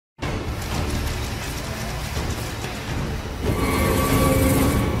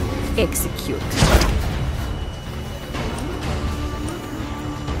Execute.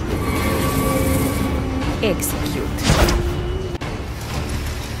 Execute.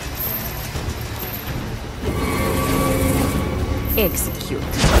 Execute.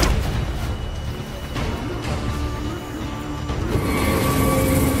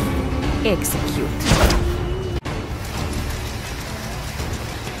 Execute.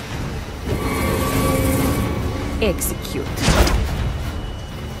 Execute.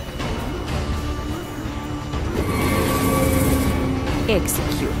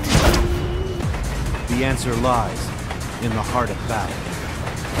 Execute. The answer lies in the heart of battle.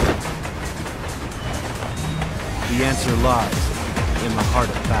 The answer lies in the heart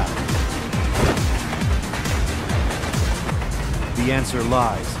of battle. The answer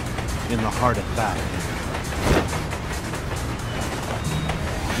lies in the heart of battle.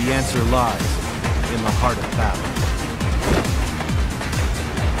 The answer lies in the heart of battle.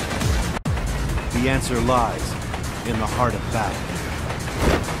 The answer lies in the heart of battle.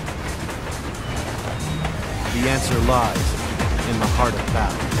 The answer lies in the heart of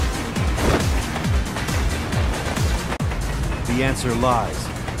battle. The answer lies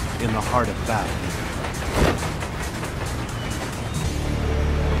in the heart of battle.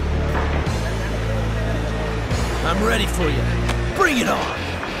 I'm ready for you. Bring it on!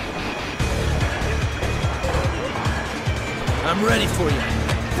 I'm ready for you.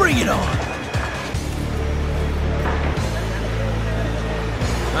 Bring it on!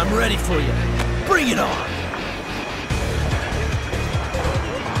 I'm ready for you. Bring it on!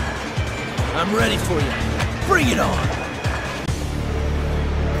 I'm ready for you. Bring it on!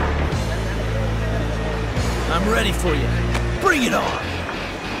 I'm ready for you. Bring it on!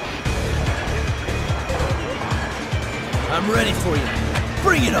 I'm ready for you.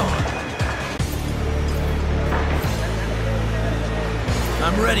 Bring it on!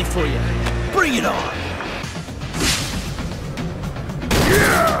 I'm ready for you. Bring it on!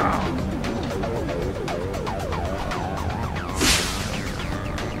 Yeah!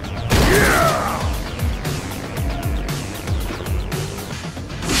 Yeah!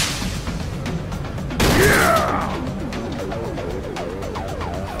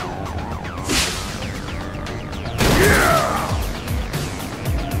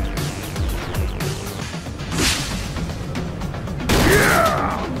 Yeah!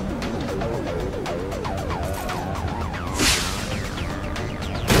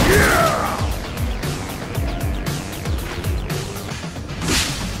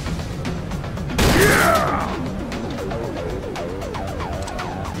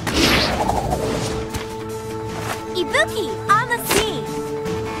 Ibuki on the scene!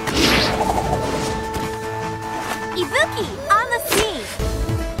 Ibuki on the scene!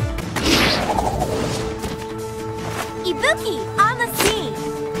 Ibuki on the scene!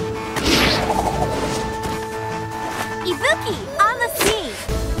 Ibuki on the scene!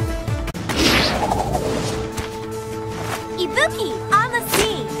 Ibuki on the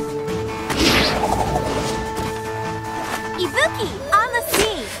scene! Ibuki on the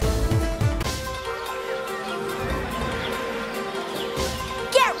scene!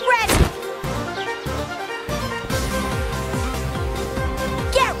 Get ready!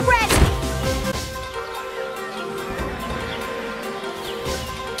 Get ready!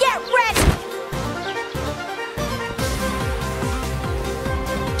 Get ready!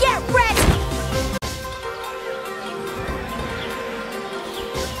 Get ready!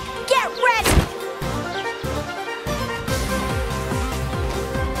 Get ready!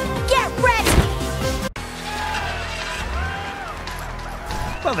 Get ready!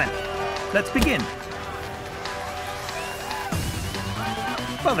 Well then, let's begin.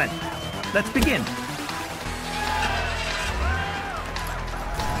 Well then, let's begin.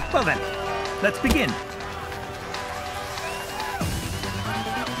 Well then, let's begin.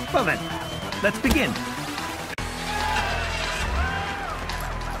 Well then, let's begin.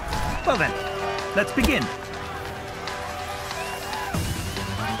 Well then, let's begin.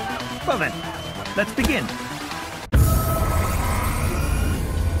 Well then, let's begin.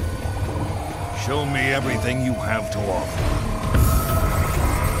 Show me everything you have to offer.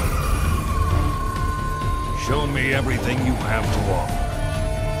 Show me everything you have to offer.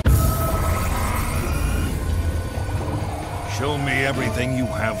 Show me everything you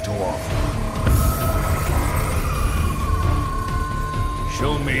have to offer.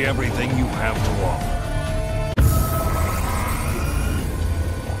 Show me everything you have to offer.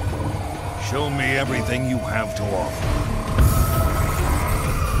 Show me everything you have to offer.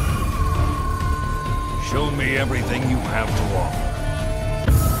 Show me everything you have to offer.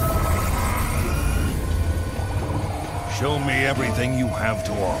 Show me everything you have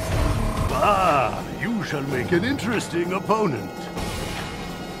to offer. Ah, you shall make an interesting opponent.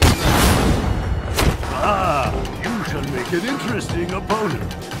 Ah, you shall make an interesting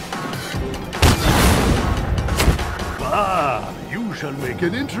opponent. Ah, you shall make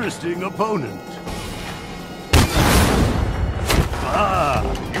an interesting opponent. Ah,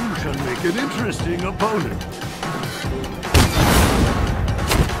 you shall make an interesting opponent.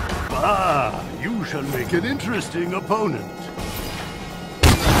 Ah, you shall make an interesting opponent.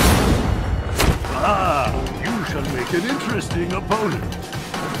 Ah, you shall make an interesting opponent.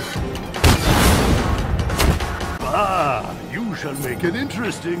 Ah, you shall make an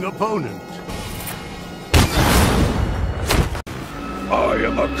interesting opponent. I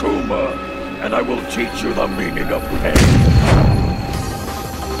am Akuma, and I will teach you the meaning of pain.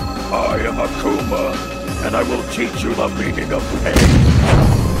 I am Akuma, and I will teach you the meaning of pain.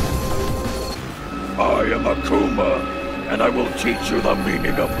 I am Akuma, and I will teach you the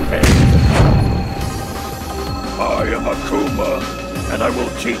meaning of pain. I am Akuma, and I will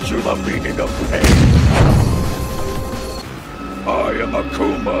teach you the meaning of pain. I am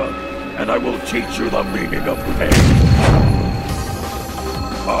Akuma, and I will teach you the meaning of pain.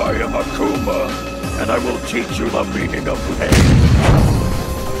 I am Akuma, and I will teach you the meaning of pain.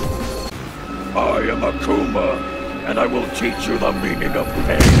 I am Akuma, and I will teach you the meaning of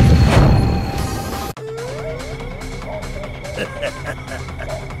pain.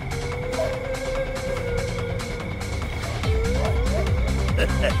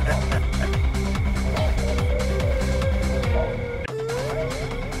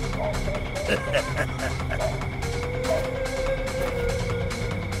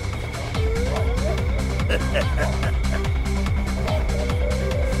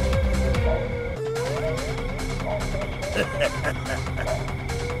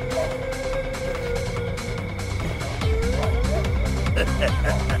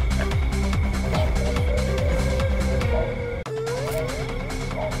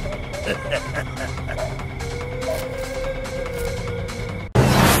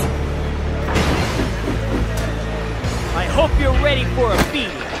 I hope you're ready for a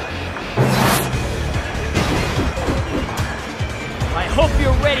beat. I hope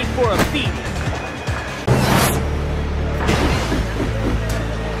you're ready for a beat.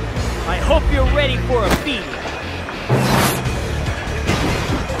 I hope you're ready for a beat.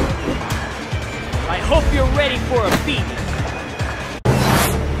 I hope you're ready for a beat.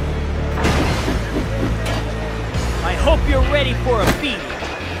 I hope you're ready for a beat.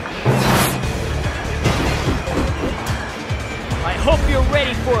 I hope you're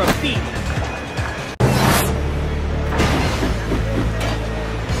ready for a beat.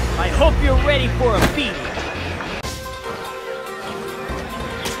 I hope you're ready for a beat.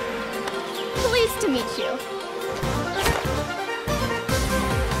 Pleased to meet you.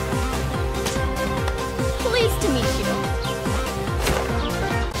 Pleased to meet you.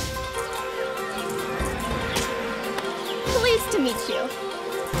 Pleased to meet you.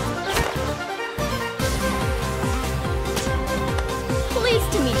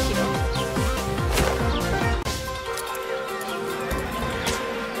 Pleased to meet you.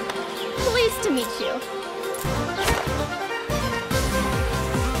 Pleased to meet you.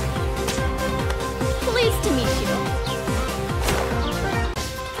 Pleased to meet you.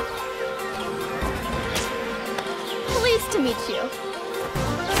 Pleased to meet you.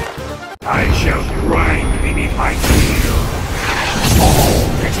 I shall grind beneath my heel. All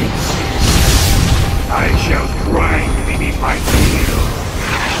that is. I shall grind beneath my heel.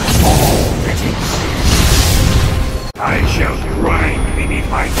 All that is. I shall grind beneath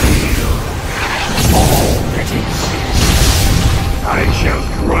my heel. All that is. I shall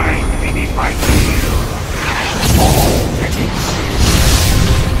grind beneath my heel. All that is.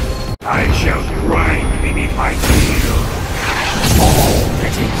 I shall grind beneath my heel. All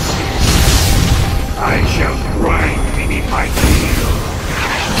that is. I shall grind beneath my heel.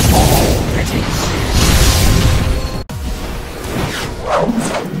 All that is.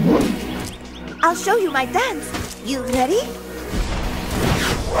 I'll show you my dance. You ready?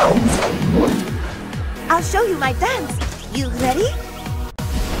 I'll show you my dance. You ready?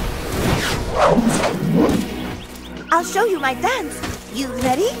 I'll show you my dance. You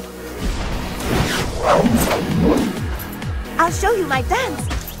ready? I'll show you my dance.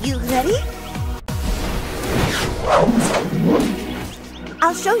 You ready?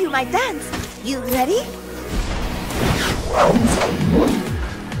 I'll show you my dance. You ready?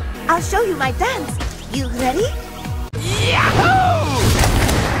 I'll show you my dance. You ready? Yahoo!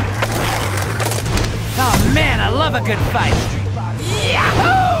 Oh man, I love a good fight.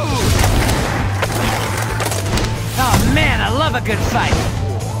 Yahoo! Oh man. love a good fight.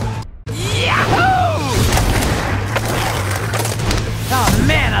 Yahoo! Oh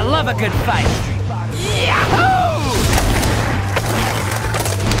man, I love a good fight. Yahoo!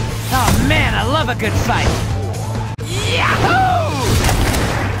 Oh man, I love a good fight. Yahoo!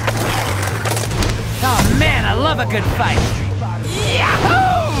 Oh man, I love a good fight.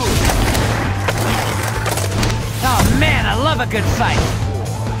 Yahoo! Oh man, I love a good fight.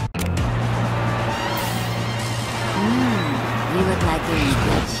 You look like you're in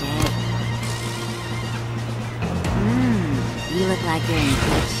good shape. You look like you're in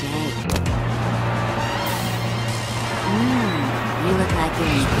good shape. You look like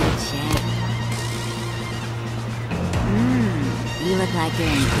you're in good shape. You look like you're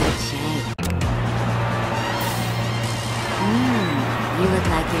in good shape. You look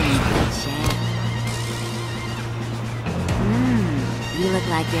like you're in good shape. You look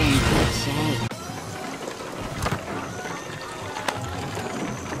like you're in good shape.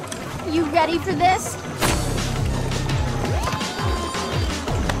 You ready for this?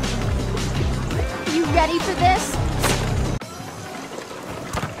 You ready for this?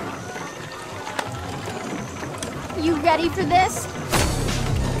 You ready for this?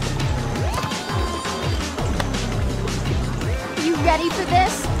 You ready for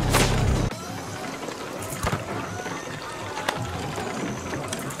this?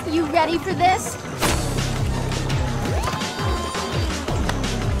 You ready for this?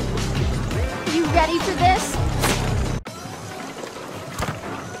 You ready for this?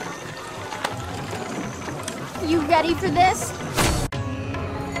 You ready for this?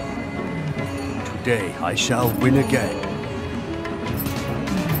 Today I shall win again.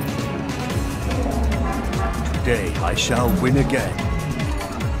 Today I shall win again.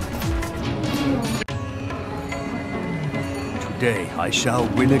 Today I shall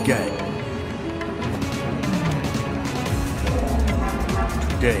win again.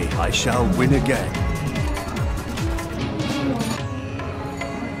 Today I shall win again.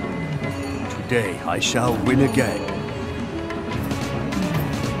 Today I shall win again.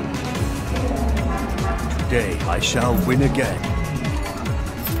 Today I shall win again.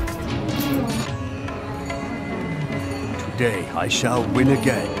 Today I shall win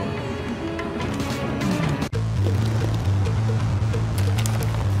again.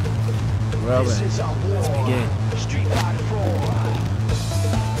 Well then, let's begin.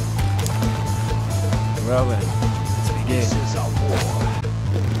 Well then, let's begin.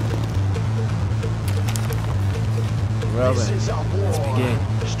 Well then, let's begin.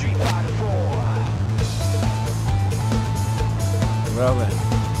 Well then,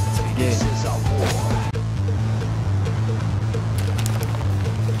 let's begin.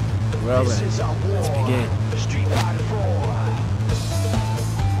 Well then, let's begin.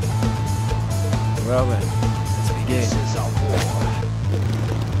 Well then, let's begin.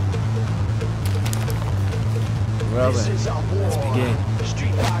 Well then, let's begin.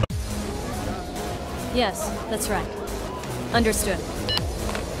 Yes, that's right. Understood.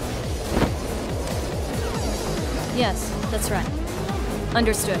 Yes, that's right.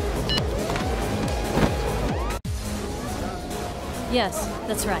 Understood. Yes,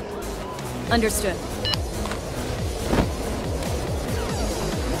 that's right. Understood.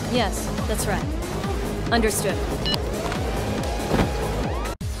 Yes, that's right. Understood.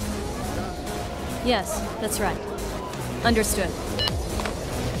 Yes, that's right. Understood.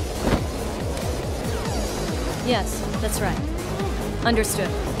 Yes, that's right. Understood.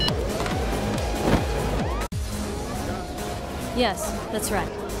 Yes, that's right.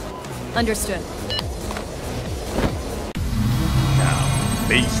 Understood. Now,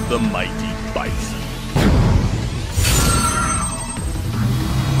 face the mighty bison.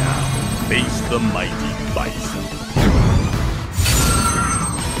 Now, face the mighty bison.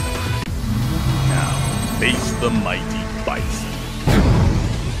 Now, face the mighty bison.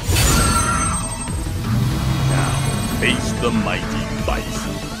 Now, face the mighty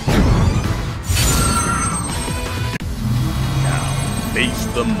bison. Now, face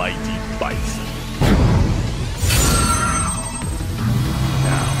the mighty bison.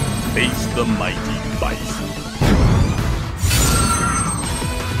 Now, face the mighty bison.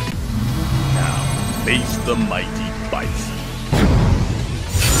 Now, face the mighty bison.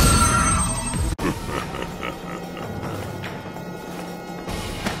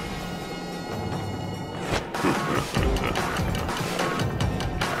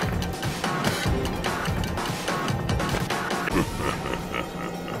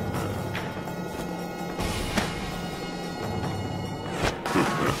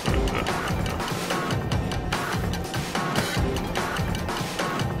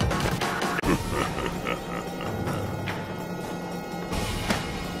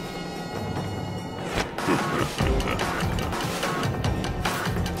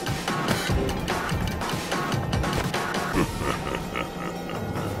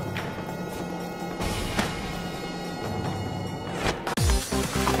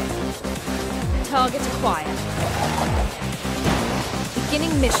 Target acquired.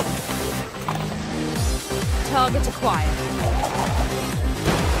 Beginning mission. Target acquired.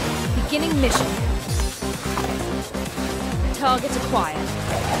 Beginning mission. Target acquired.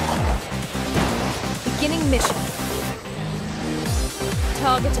 Beginning mission.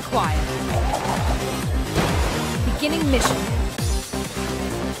 Target acquired. Beginning mission.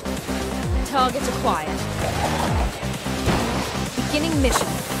 Target acquired. Beginning mission.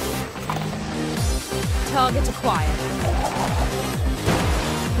 Target acquired.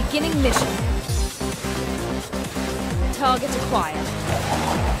 Beginning mission. Target acquired.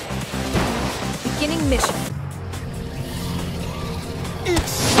 Beginning mission.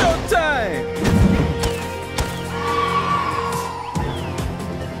 It's showtime!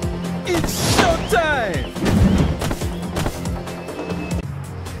 It's showtime!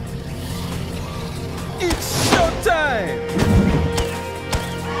 It's showtime!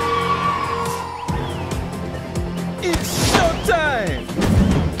 It's showtime!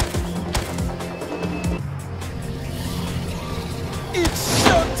 It's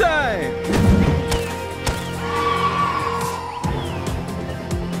showtime!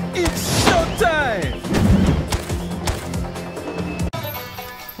 It's showtime!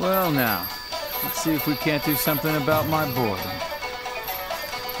 Well now, let's see if we can't do something about my boredom.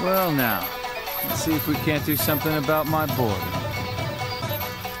 Well now, let's see if we can't do something about my boredom.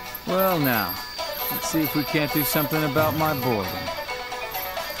 Well now, let's see if we can't do something about my boredom.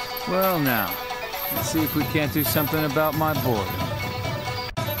 Well now, let's see if we can't do something about my boredom.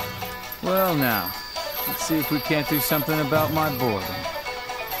 Well now, let's see if we can't do something about my boredom.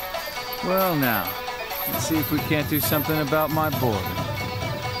 Well now, let's see if we can't do something about my boredom.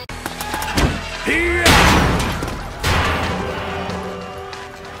 Here!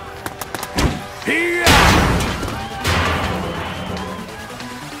 Here!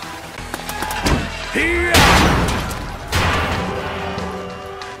 Here!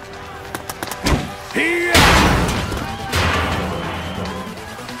 Here!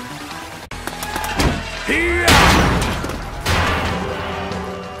 Here!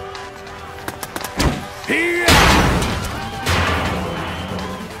 Here!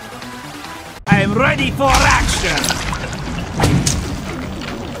 I'm ready for action!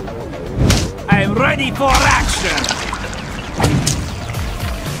 I'm ready for action!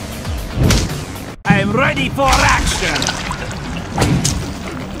 I'm ready for action!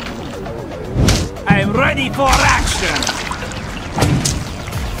 I'm ready for action!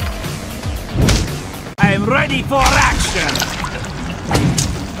 I'm ready for action!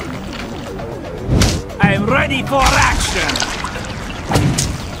 I'm ready for action!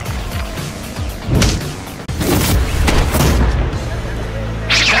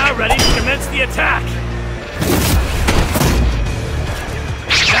 Now ready to commence the attack!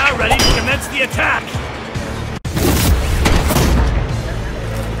 Now ready to commence the attack!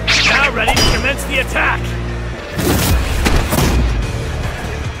 Now ready to commence the attack!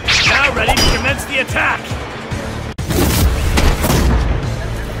 Now ready to commence the attack!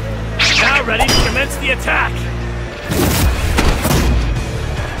 Now ready to commence the attack!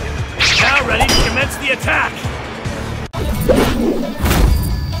 Now ready to commence the attack!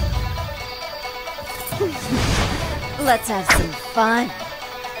 Let's have some fun.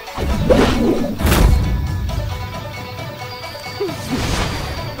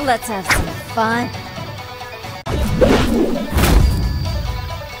 Let's have some fun.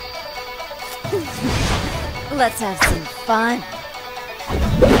 Let's have some fun.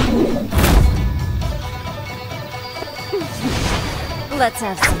 Let's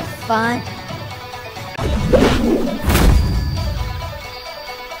have some fun.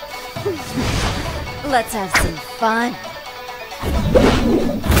 Let's have some fun.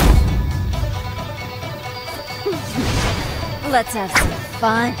 Let's have some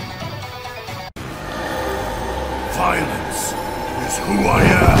fun. Violence is who I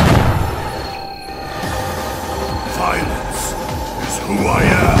am. Violence is who I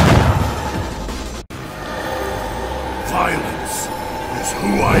am. Violence is who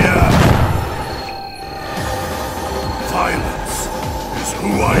I am. Violence is who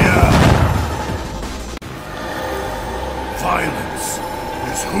I am. Violence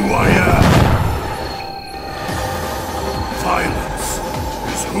is who I am. Violence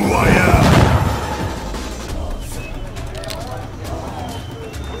is who I am.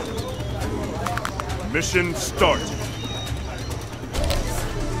 Mission start.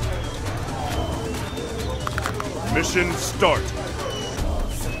 Mission start.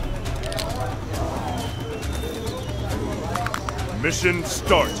 Mission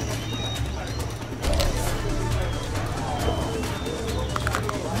start.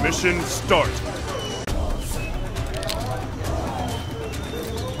 Mission start.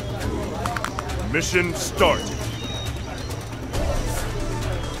 Mission start.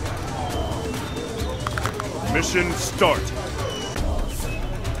 Mission start.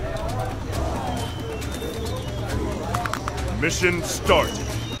 Mission start.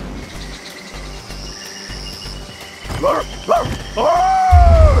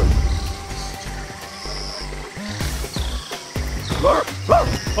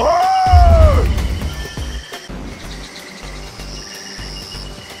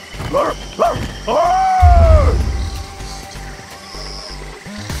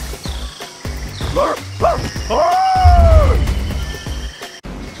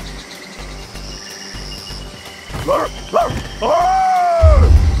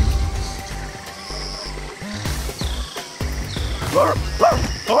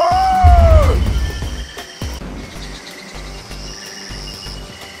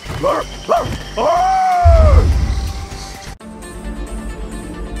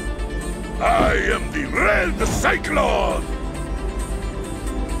 I am the Red Cyclone!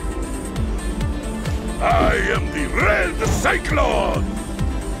 I am the Red Cyclone!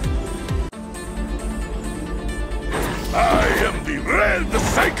 I am the Red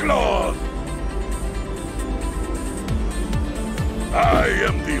Cyclone! I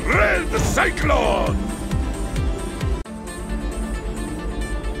am the Red Cyclone!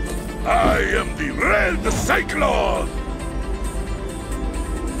 I am the Red Cyclone!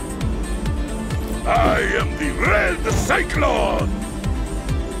 I am the Red Cyclone!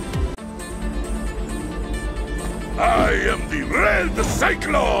 I am the Red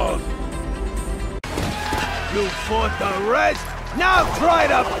Cyclone! You fought the rest, now try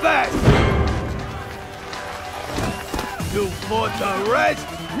the best! You fought the rest,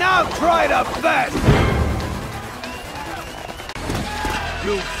 now try the best!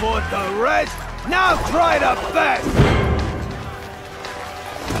 You fought the rest, now try the best!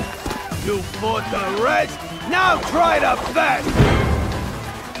 You fought the rest, now try the best!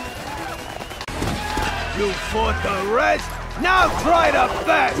 You fought the rest, now try the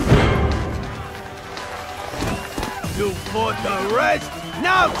best! You fought the rest,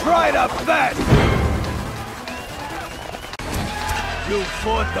 now try the best! You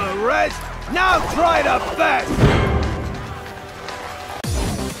fought the rest, now try the best!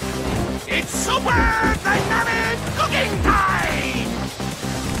 It's super dynamic cooking time!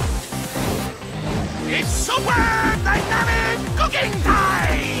 It's super dynamic cooking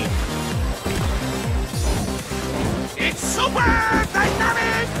time! It's super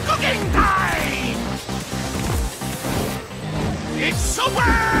dynamic cooking time! It's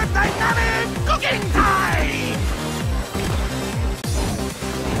super dynamic cooking time!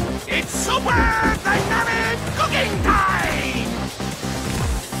 It's super dynamic cooking time!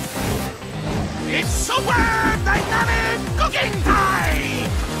 It's super dynamic cooking time!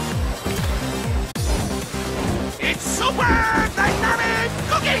 It's super dynamic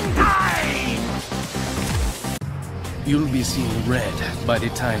cooking time! You'll be seeing red by the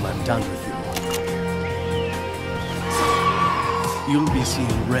time I'm done with you. You'll be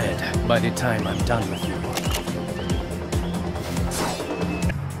seeing red by the time I'm done with you.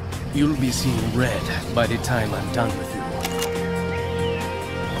 You'll be seeing red by the time I'm done with you.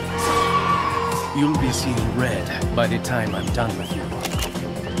 You'll be seeing red by the time I'm done with you.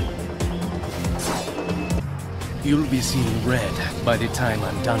 You'll be seeing red by the time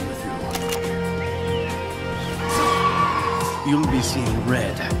I'm done with you. You'll be seeing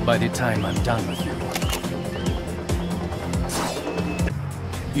red by the time I'm done with you.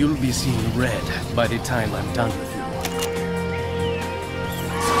 You'll be seeing red by the time I'm done with you.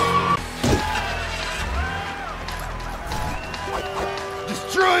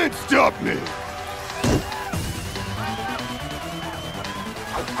 Just try and stop me!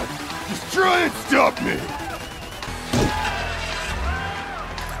 Just try and stop me!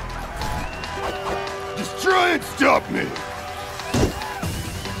 Just try and stop me!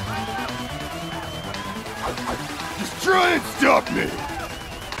 Just try and stop me!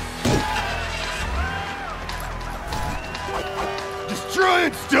 Just try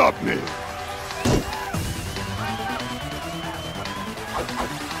and stop me!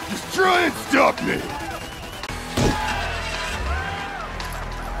 Just try and stop me!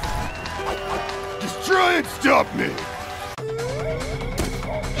 Just try and stop me!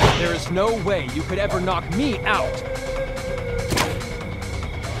 There is no way you could ever knock me out!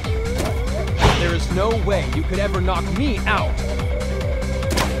 There is no way you could ever knock me out!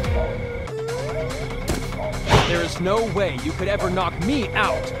 There is no way you could ever knock me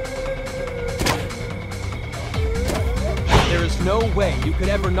out! There is no way you could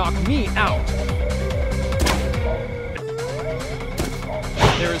ever knock me out!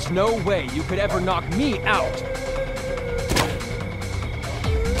 There is no way you could ever knock me out.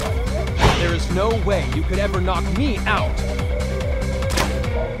 There is no way you could ever knock me out.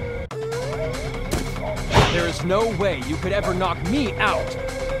 There is no way you could ever knock me out.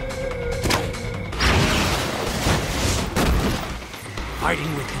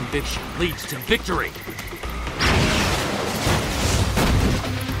 Fighting with conviction leads to victory.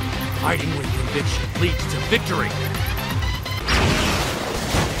 Fighting with conviction leads to victory.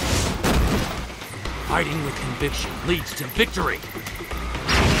 Fighting with conviction leads to victory.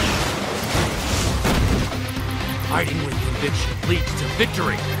 Fighting with conviction leads to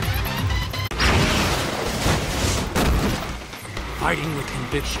victory. Fighting with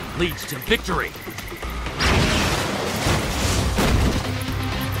conviction leads to victory.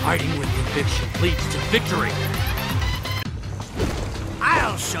 Fighting with conviction leads to victory.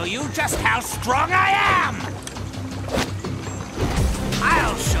 I'll show you just how strong I am!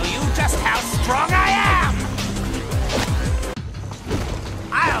 I'll show you just how strong I am!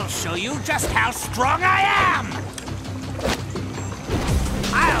 I'll show you just how strong I am!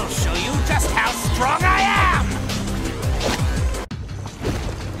 I'll show you just how strong I am!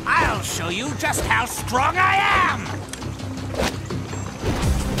 I'll show you just how strong I am!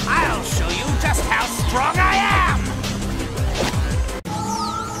 I'll show you just how strong I am!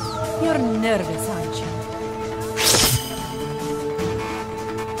 You're nervous, aren't you?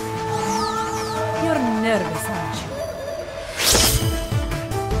 You're nervous, aren't you?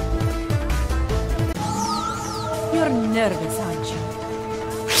 You're nervous, aren't you?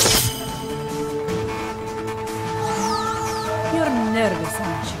 You're nervous,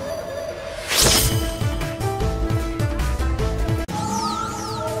 aren't you?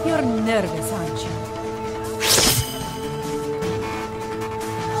 You're nervous, aren't you?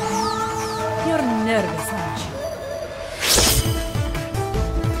 You're nervous, aren't you?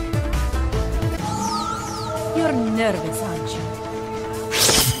 You're nervous, aren't you?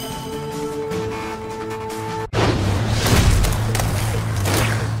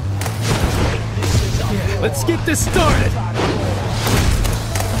 Yeah, let's get this started!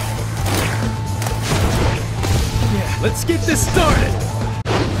 Yeah, let's get this started!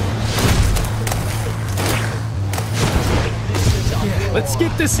 Yeah, let's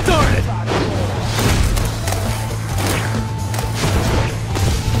get this started!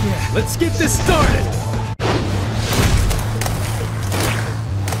 Yeah, let's get this started!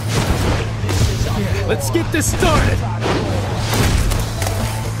 Yeah, let's get this started!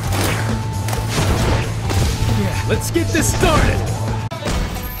 Yeah, let's get this started!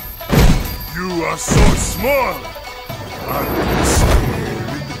 You are so small and scared.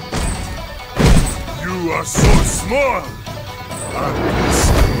 You are so small and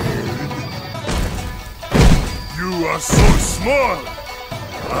scared. You are so small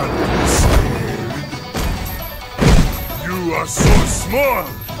and scared. You are so small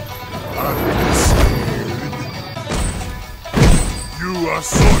and scared. You are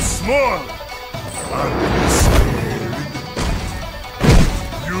so small and scared.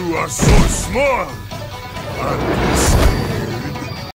 You are so small and scared.